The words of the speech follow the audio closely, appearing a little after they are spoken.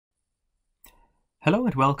Hello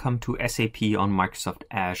and welcome to SAP on Microsoft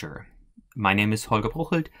Azure. My name is Holger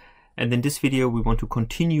Bruchelt, and in this video we want to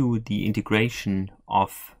continue the integration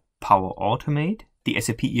of Power Automate, the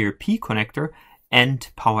SAP ERP Connector, and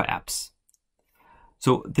Power Apps.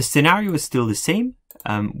 So the scenario is still the same.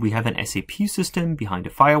 We have an SAP system behind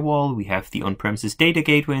a firewall. We have the on-premises data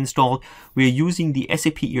gateway installed. We are using the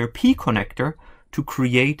SAP ERP Connector to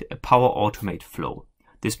create a Power Automate flow.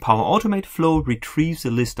 This Power Automate flow retrieves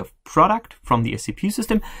a list of product from the SAP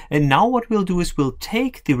system. And now what we'll do is we'll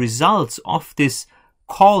take the results of this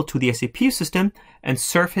call to the SAP system and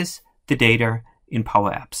surface the data in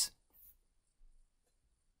Power Apps.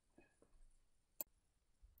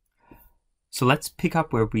 So let's pick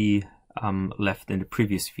up where we left in the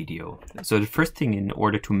previous video. So the first thing in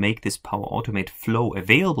order to make this Power Automate flow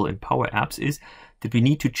available in Power Apps is that we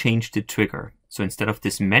need to change the trigger. So instead of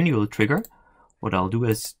this manual trigger, what I'll do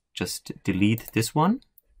is just delete this one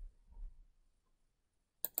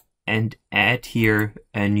and add here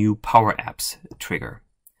a new Power Apps trigger.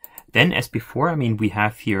 Then, as before, we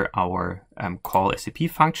have here our call SAP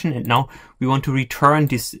function, and now we want to return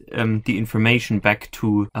this the information back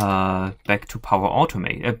to Power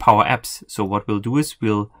Automate, Power Apps. So what we'll do is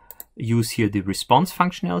we'll use here the response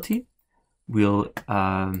functionality. We'll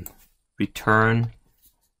return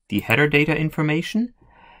the header data information.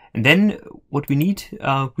 And then what we need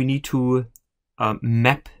to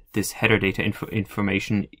map this header data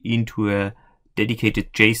information into a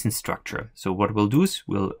dedicated JSON structure. So what we'll do is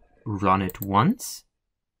we'll run it once.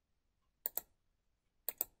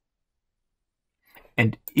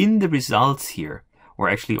 And in the results here, or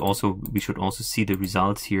actually also, we should also see the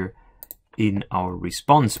results here in our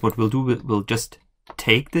response. What we'll do, we'll just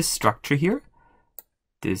take this structure here,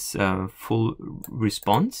 this full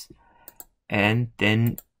response, and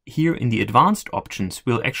then here in the advanced options,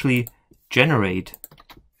 we'll actually generate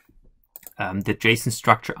the JSON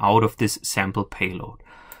structure out of this sample payload.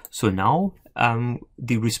 So now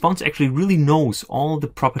the response actually really knows all the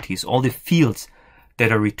properties, all the fields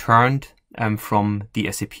that are returned from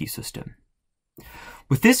the SAP system.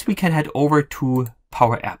 With this, we can head over to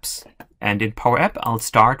Power Apps. And in Power App, I'll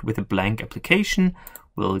start with a blank application.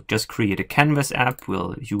 We'll just create a Canvas app.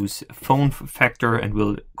 We'll use a phone factor and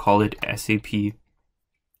we'll call it SAP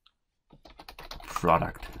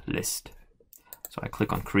Product List. So I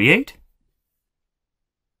click on Create.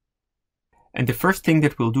 And the first thing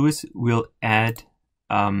that we'll do is we'll add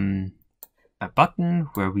a button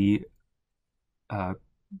where we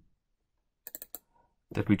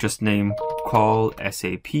just name Call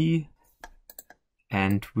SAP,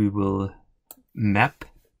 and we will map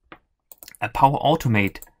a Power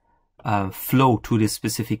Automate flow to this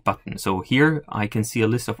specific button. So here I can see a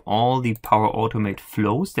list of all the Power Automate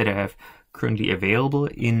flows that I have currently available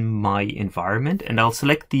in my environment, and I'll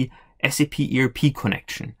select the SAP ERP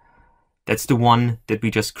connection. That's the one that we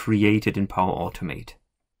just created in Power Automate.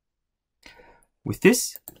 With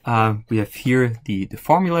this, we have here the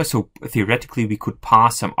formula. So theoretically, we could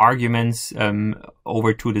pass some arguments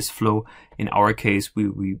over to this flow. In our case,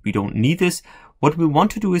 we don't need this. What we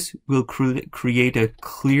want to do is we'll create a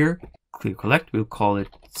clear collect. We'll call it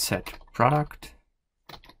set product.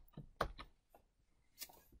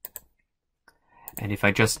 And if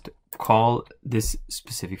I just call this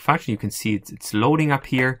specific function, you can see it's loading up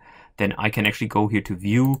here. Then I can actually go here to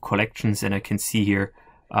view collections, and I can see here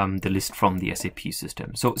the list from the SAP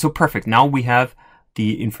system. So perfect. Now we have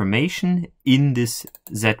the information in this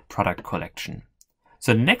Z product collection.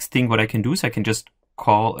 So the next thing what I can do is I can just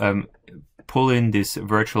pull in this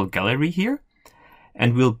virtual gallery here,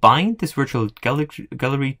 and we'll bind this virtual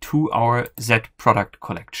gallery to our Z product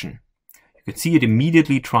collection. You can see it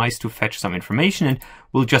immediately tries to fetch some information, and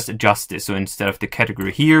we'll just adjust this. So instead of the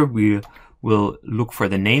category here, we'll look for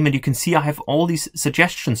the name, and you can see I have all these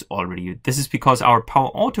suggestions already. This is because our Power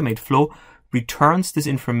Automate flow returns this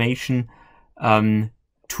information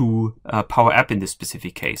to Power App in this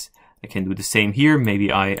specific case. I can do the same here.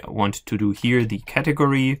 Maybe I want to do here the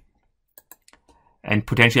category, and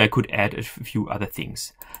potentially I could add a few other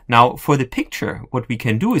things. Now for the picture, what we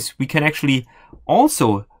can do is we can actually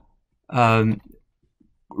also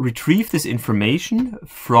retrieve this information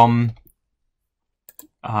from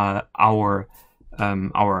our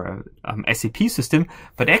SAP system,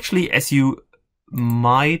 but actually, as you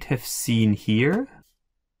might have seen here,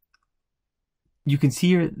 you can see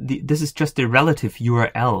here this is just a relative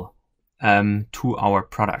URL to our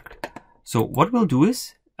product. So what we'll do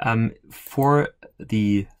is for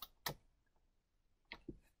the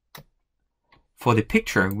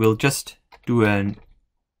picture, we'll just do an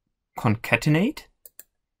concatenate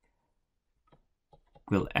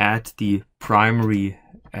we'll add the primary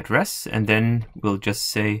address, and then we'll just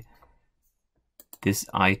say this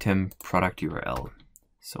item product URL.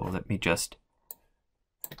 So let me just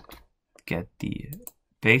get the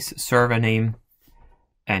base server name,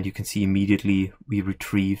 and you can see immediately we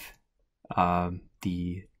retrieve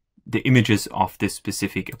the images of this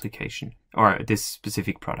specific application or this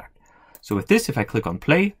specific product. So with this, if I click on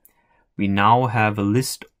play, we now have a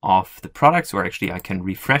list of the products, or actually I can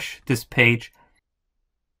refresh this page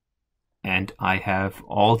and I have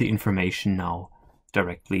all the information now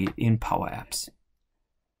directly in Power Apps.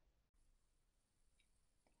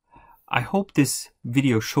 I hope this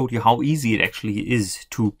video showed you how easy it actually is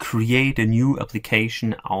to create a new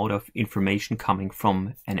application out of information coming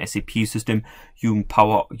from an SAP system using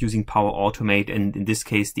Power Automate, and in this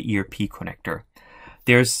case the ERP connector.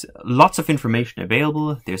 There's lots of information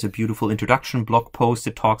available. There's a beautiful introduction blog post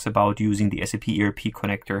that talks about using the SAP ERP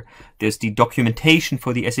connector. There's the documentation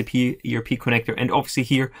for the SAP ERP connector, and obviously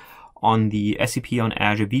here on the SAP on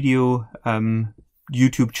Azure video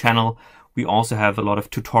YouTube channel, we also have a lot of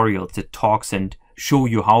tutorials that talks and show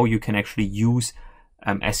you how you can actually use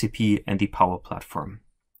SAP and the Power Platform.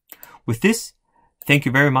 With this, thank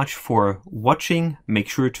you very much for watching. Make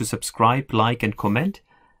sure to subscribe, like, and comment,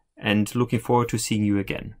 and looking forward to seeing you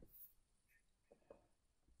again.